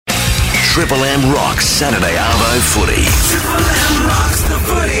Triple M rocks Saturday Arvo footy. Triple M rocks the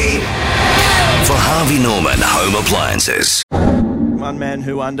footy. For Harvey Norman Home Appliances. One man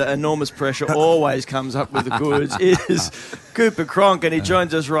who, under enormous pressure, always comes up with the goods is Cooper Cronk, and he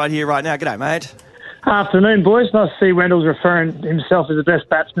joins us right here, right now. G'day, mate. Afternoon, boys. Nice to see Wendell's referring himself as the best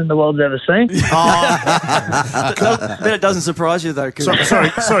batsman the world's ever seen. But it doesn't surprise you, though, Cooper.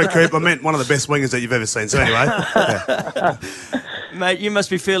 Sorry, Coop. I meant one of the best wingers that you've ever seen. So anyway. Yeah. Mate, you must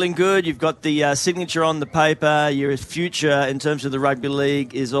be feeling good. You've got the signature on the paper. Your future in terms of the rugby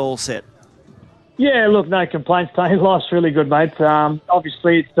league is all set. Yeah, look, no complaints, Tony. Life's really good, mate.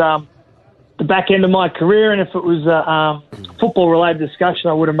 Obviously, it's the back end of my career, and if it was a football-related discussion,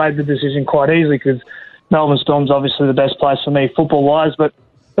 I would have made the decision quite easily because Melbourne Storm's obviously the best place for me football-wise, but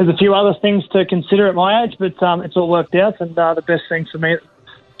there's a few other things to consider at my age, but it's all worked out, and the best thing for me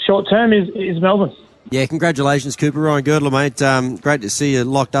short-term is Melbourne. Yeah, congratulations, Cooper. Ryan Girdler, mate. Great to see you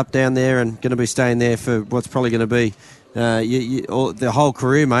locked up down there and going to be staying there for what's probably going to be the whole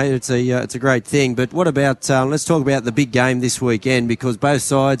career, mate. It's a great thing. But what about, let's talk about the big game this weekend, because both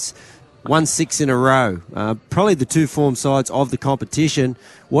sides won 6 in a row. Probably the two form sides of the competition.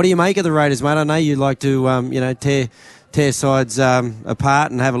 What do you make of the Raiders, mate? I know you like to, tear sides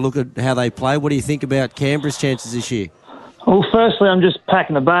apart and have a look at how they play. What do you think about Canberra's chances this year? Well, firstly, I'm just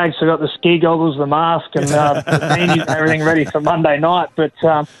packing the bag, so I've got the ski goggles, the mask, and the beanies and everything ready for Monday night. But,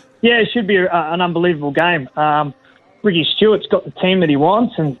 it should be an unbelievable game. Ricky Stewart's got the team that he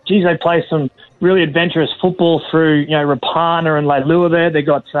wants, and, geez, they play some really adventurous football through, Rapana and Leilua there. They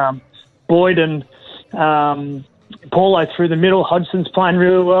got Boyd and Paulo through the middle. Hodgson's playing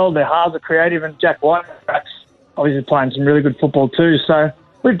really well. Their halves are creative, and Jack White's obviously playing some really good football too. So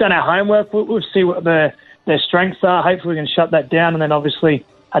we've done our homework. We'll see what their strengths are. Hopefully we can shut that down and then obviously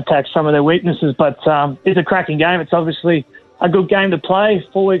attack some of their weaknesses. But it's a cracking game. It's obviously a good game to play.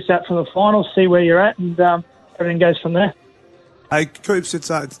 4 weeks out from the final, see where you're at, and everything goes from there. Hey, Coops,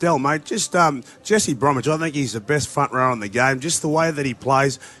 it's Del, mate. Just Jesse Bromwich, I think he's the best front rower in the game. Just the way that he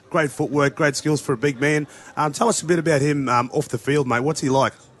plays, great footwork, great skills for a big man. Tell us a bit about him off the field, mate. What's he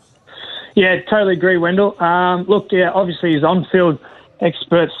like? Yeah, totally agree, Wendell. Obviously his on-field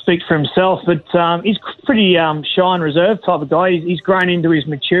experts speak for himself, but he's pretty shy and reserved type of guy. He's grown into his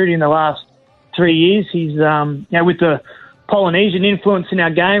maturity in the last 3 years. He's, with the Polynesian influence in our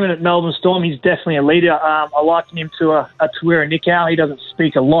game, and at Melbourne Storm, he's definitely a leader. I liken him to a Tawira Nikau. He doesn't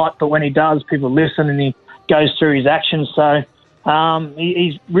speak a lot, but when he does, people listen, and he goes through his actions. So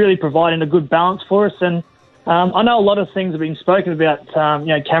he's really providing a good balance for us. And I know a lot of things have been spoken about,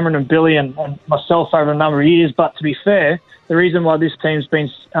 Cameron and Billy and myself over a number of years. But to be fair, the reason why this team's been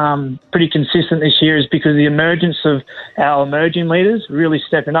pretty consistent this year is because of the emergence of our emerging leaders really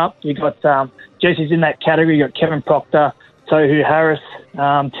stepping up. You got Jesse's in that category. You got Kevin Proctor, Tohu Harris,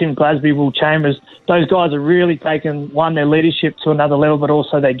 Tim Glasby, Will Chambers. Those guys have really taken, their leadership to another level, but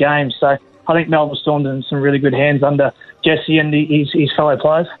also their game. So I think Melbourne Storm's in some really good hands under Jesse and his fellow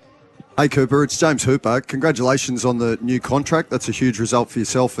players. Hey Cooper, it's James Hooper. Congratulations on the new contract. That's a huge result for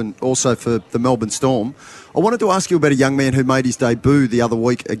yourself and also for the Melbourne Storm. I wanted to ask you about a young man who made his debut the other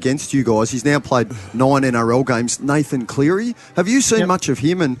week against you guys. He's now played 9 NRL games, Nathan Cleary. Have you seen much of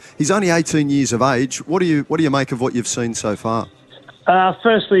him? And he's only 18 years of age. What do you make of what you've seen so far?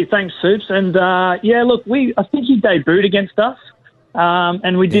 Firstly, thanks, Soups. And I think he debuted against us.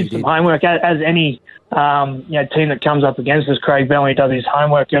 And we did some homework, as any team that comes up against us. Craig Bellamy does his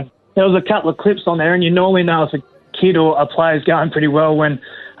homework, and there was a couple of clips on there, and you normally know if a kid or a player's going pretty well when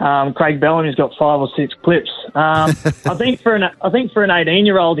Craig Bellamy's got 5 or 6 clips. I think for an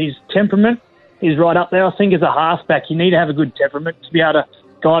 18-year-old, his temperament is right up there. I think as a halfback, you need to have a good temperament to be able to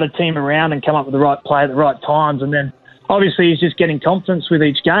guide a team around and come up with the right play at the right times. And then obviously he's just getting confidence with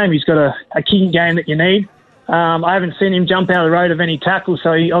each game. He's got a kicking game that you need. I haven't seen him jump out of the road of any tackle,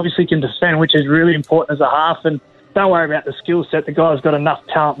 so he obviously can defend, which is really important as a half. And don't worry about the skill set. The guy's got enough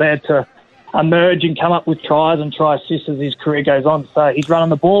talent there to emerge and come up with tries and try assists as his career goes on. So he's running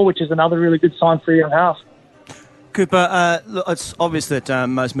the ball, which is another really good sign for a young half. Cooper, it's obvious that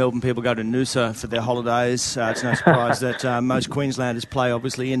most Melbourne people go to Noosa for their holidays. It's no surprise that most Queenslanders play,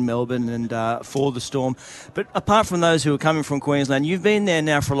 obviously, in Melbourne and for the Storm. But apart from those who are coming from Queensland, you've been there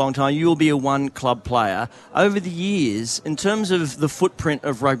now for a long time. You'll be a one-club player. Over the years, in terms of the footprint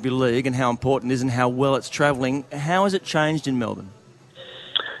of rugby league and how important it is and how well it's travelling, how has it changed in Melbourne?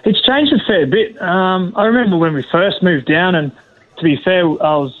 It's changed a fair bit. I remember when we first moved down, and to be fair,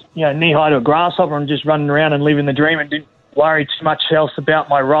 I was knee-high to a grasshopper and just running around and living the dream and didn't worry too much else about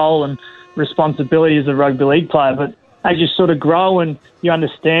my role and responsibility as a rugby league player. But as you sort of grow and you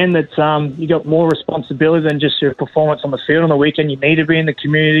understand that you got more responsibility than just your performance on the field on the weekend. You need to be in the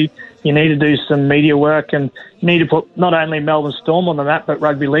community. You need to do some media work, and you need to put not only Melbourne Storm on the map, but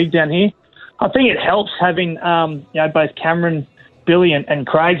rugby league down here. I think it helps having both Cameron, Billy, and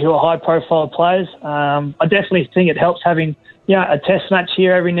Craig, who are high-profile players. I definitely think it helps having a test match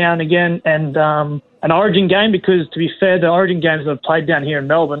here every now and again, and an Origin game, because to be fair, the Origin games that I've played down here in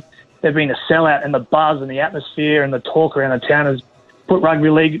Melbourne, they've been a sellout, and the buzz and the atmosphere and the talk around the town has put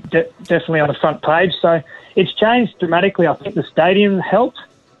rugby league definitely on the front page. So it's changed dramatically. I think the stadium helped.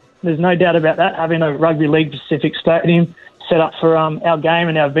 There's no doubt about that. Having a rugby league Pacific stadium set up for our game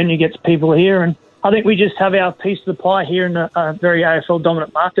and our venue gets people here, and I think we just have our piece of the pie here in a very AFL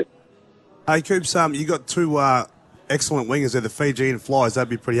dominant market. Hey, Coops, you got two excellent wingers there, the Fijian Flyers. They'd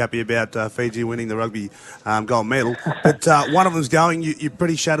be pretty happy about Fiji winning the rugby gold medal. But one of them's going. You're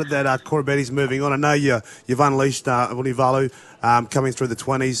pretty shattered that Corbetti's moving on. I know you've unleashed Vunivalu coming through the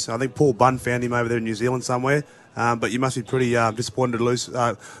 20s. I think Paul Bunn found him over there in New Zealand somewhere. But you must be pretty disappointed to lose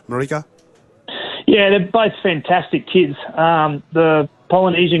Marika. Yeah, they're both fantastic kids. The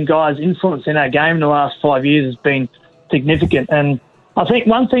Polynesian guy's influence in our game in the last 5 years has been significant. And I think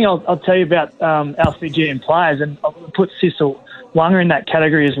one thing I'll tell you about our Fijian players, and I'll put Cecil Wanga in that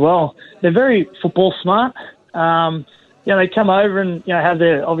category as well, they're very football smart. They come over and have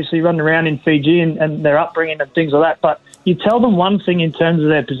their, obviously running around in Fiji and their upbringing and things like that. But you tell them one thing in terms of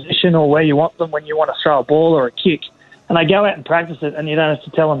their position or where you want them when you want to throw a ball or a kick, and they go out and practice it, and you don't have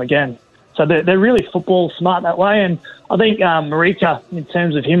to tell them again. So they're really football smart that way. And I think Marika, in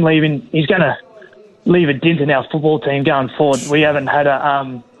terms of him leaving, he's going to leave a dent in our football team going forward. We haven't had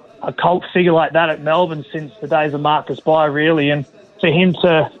a cult figure like that at Melbourne since the days of Marcus By, really. And for him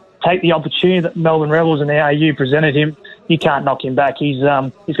to take the opportunity that Melbourne Rebels and the AU presented him, you can't knock him back. He's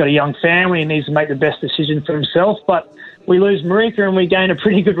got a young family and needs to make the best decision for himself. But we lose Marika and we gain a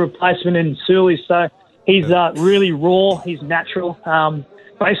pretty good replacement in Sully. So he's really raw. He's natural.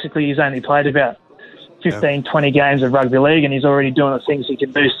 Basically, he's only played about 15, 20 games of rugby league, and he's already doing the things he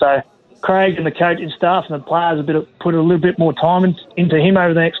can do. So Craig and the coaching staff and the players put a little bit more time into him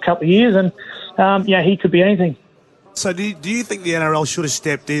over the next couple of years, and he could be anything. So do you think the NRL should have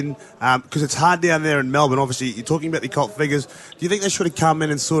stepped in? Because it's hard down there in Melbourne. Obviously, you're talking about the cult figures. Do you think they should have come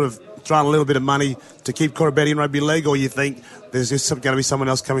in and sort of thrown a little bit of money to keep Corabetti in rugby league, or you think there's just going to be someone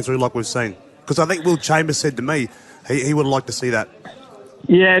else coming through like we've seen? Because I think Will Chambers said to me he would have liked to see that.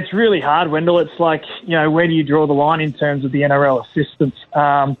 Yeah, it's really hard, Wendell. It's like, where do you draw the line in terms of the NRL assistance?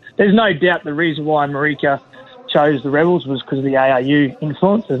 There's no doubt the reason why Marika chose the Rebels was because of the ARU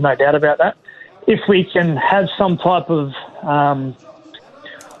influence. There's no doubt about that. If we can have some type of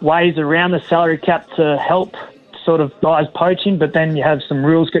ways around the salary cap to help sort of guys poaching, but then you have some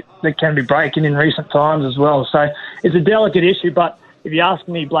rules that can be breaking in recent times as well. So it's a delicate issue, but if you ask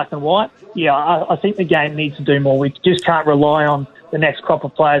me black and white, I think the game needs to do more. We just can't rely on the next crop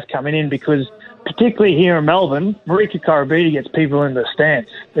of players coming in, because particularly here in Melbourne, Marika Corabetti gets people in the stands.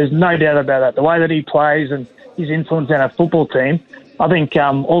 There's no doubt about that. The way that he plays and his influence on our football team, I think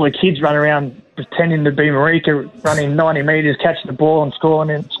all the kids run around pretending to be Marika, running 90 metres, catching the ball and scoring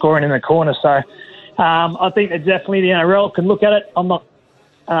in the corner. So I think that definitely the NRL can look at it. I'm not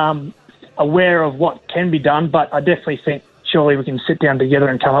aware of what can be done, but I definitely think surely we can sit down together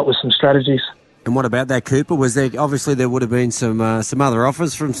and come up with some strategies. And what about that, Cooper? Was there obviously there would have been some other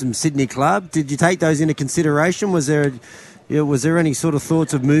offers from some Sydney club? Did you take those into consideration? Was there any sort of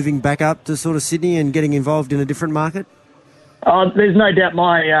thoughts of moving back up to sort of Sydney and getting involved in a different market? There's no doubt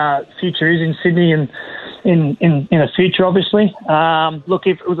my future is in Sydney and in the future, obviously. Look,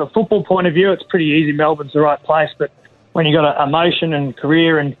 if it was a football point of view, it's pretty easy. Melbourne's the right place, but when you've got emotion and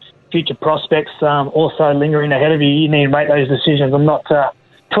career and future prospects also lingering ahead of you, you need to make those decisions. I'm not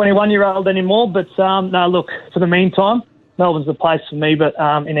 21-year-old anymore, but no, look, for the meantime, Melbourne's the place for me, but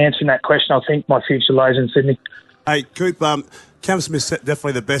in answering that question, I think my future lies in Sydney. Hey, Coop, Cam Smith's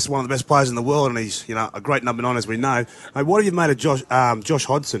definitely one of the best players in the world, and he's a great number 9, as we know. Hey, what have you made of Josh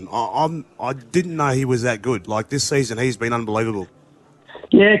Hodgson? I didn't know he was that good. Like, this season, he's been unbelievable.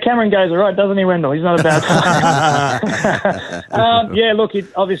 Yeah, Cameron goes all right, doesn't he, Wendell? He's not a bad player. Look,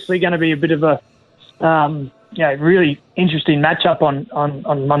 it's obviously going to be a bit of a really interesting matchup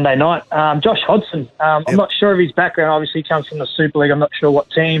on Monday night. Josh Hodgson, I'm not sure of his background. Obviously, he comes from the Super League. I'm not sure what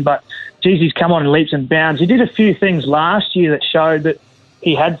team, but geez, he's come on in leaps and bounds. He did a few things last year that showed that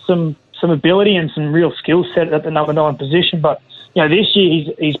he had some ability and some real skill set at the number 9 position. But this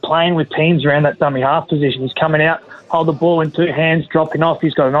year he's playing with teams around that dummy half position. He's coming out, hold the ball in 2 hands, dropping off.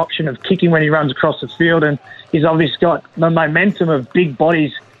 He's got an option of kicking when he runs across the field, and he's obviously got the momentum of big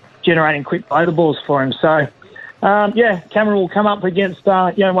bodies generating quick motor balls for him. So Cameron will come up against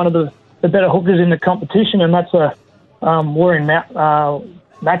one of the better hookers in the competition, and that's a worrying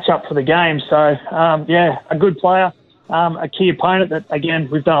matchup for the game. So, a good player, a key opponent that, again,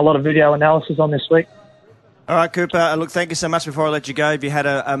 we've done a lot of video analysis on this week. All right, Cooper, look, thank you so much. Before I let you go, have you had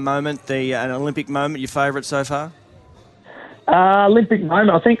a moment, an Olympic moment, your favourite so far? Olympic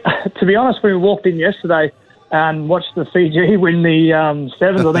moment, I think, to be honest, when we walked in yesterday and watched the Fiji win the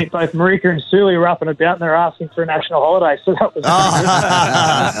sevens, I think both Marika and Suli were up and about and they're asking for a national holiday. So that was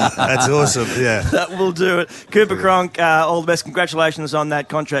That's awesome, yeah. That will do it. Cooper Cronk, all the best. Congratulations on that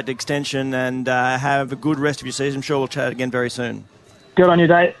contract extension and have a good rest of your season. I'm sure we'll chat again very soon. Good on you,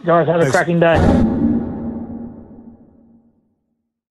 guys. Have a cracking day.